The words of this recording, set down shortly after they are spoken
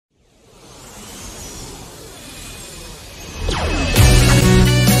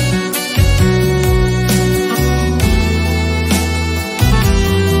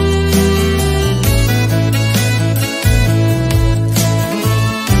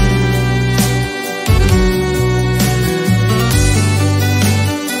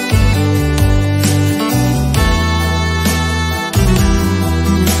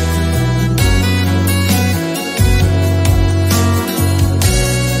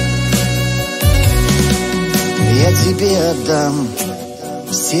тебе отдам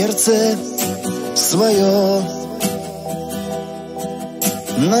сердце свое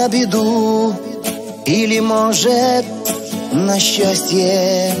на беду или, может, на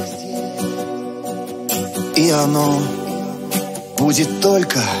счастье. И оно будет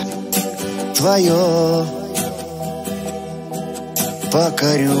только твое.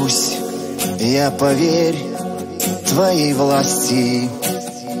 Покорюсь я, поверь, твоей власти.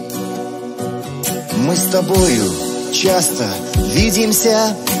 Мы с тобою часто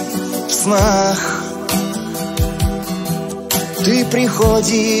видимся в снах. Ты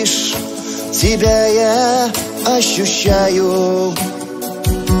приходишь, тебя я ощущаю.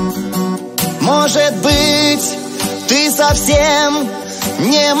 Может быть, ты совсем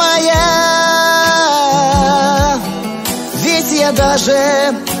не моя, ведь я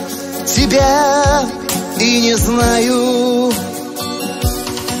даже тебя и не знаю.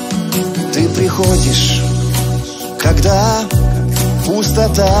 Ты приходишь, когда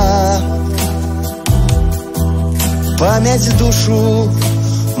пустота, память душу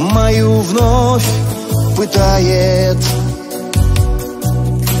мою вновь пытает.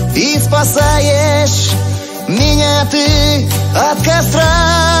 И спасаешь меня ты от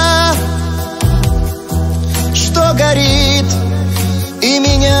костра, что горит, и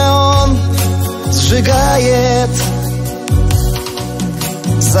меня он сжигает.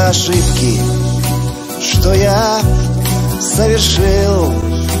 За ошибки, что я совершил,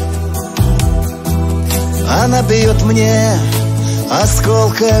 она бьет мне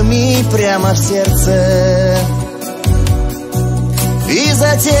осколками прямо в сердце. И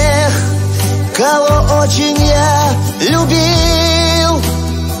за тех, кого очень я любил,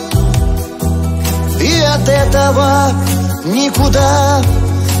 и от этого никуда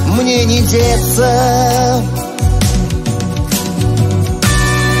мне не деться.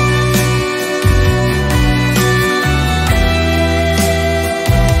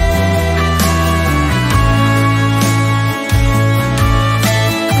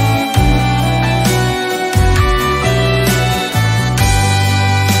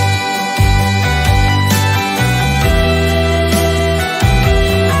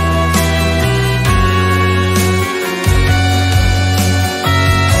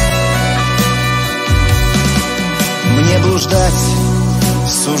 Блуждать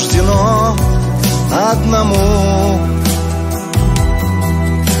суждено одному,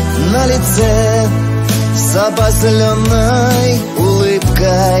 на лице с обозленной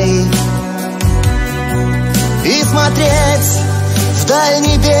улыбкой, и смотреть вдаль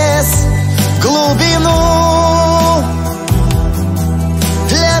небес, в глубину.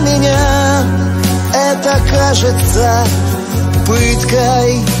 Для меня это кажется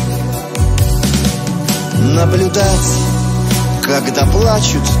пыткой. Наблюдать, когда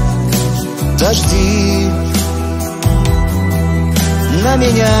плачут дожди, на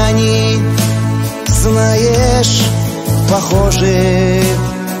меня они, знаешь, похожи.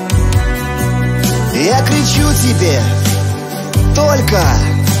 Я кричу тебе, только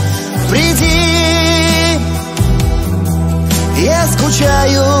приди. Я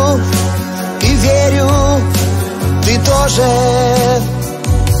скучаю и верю, ты тоже.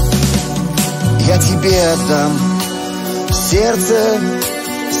 Я тебе отдам сердце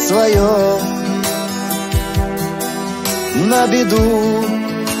свое на беду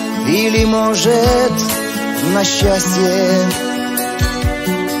или, может, на счастье.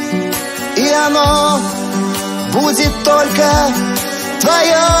 И оно будет только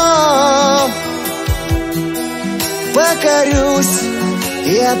твое. Покорюсь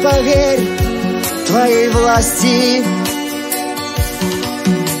я, поверь, твоей власти.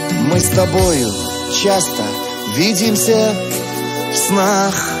 Мы с тобою часто видимся в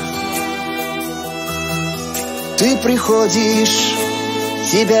снах. Ты приходишь,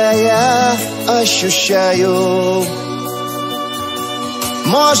 тебя я ощущаю.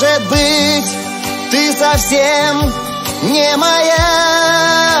 Может быть, ты совсем не моя,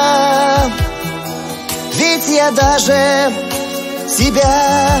 ведь я даже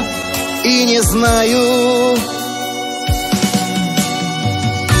тебя и не знаю.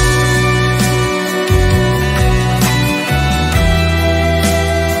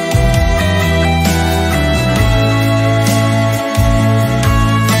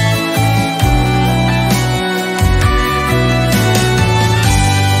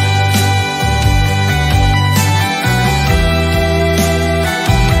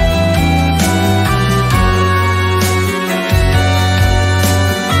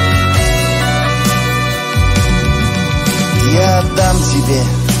 Отдам тебе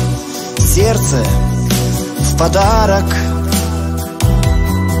сердце в подарок,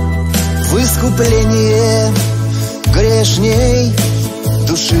 в искупление грешней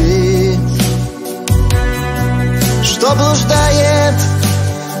души, что блуждает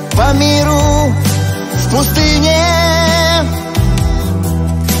по миру в пустыне,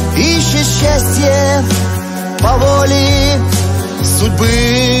 ищет счастье по воле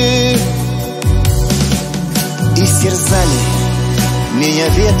судьбы. И стерзали меня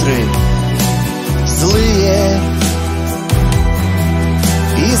ветры злые,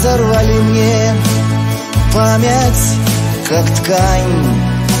 и зарвали мне память, как ткань.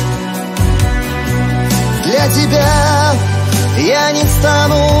 Для тебя я не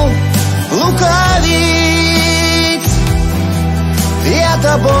стану лукавить, я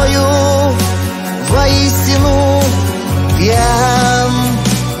тобою воистину пьян.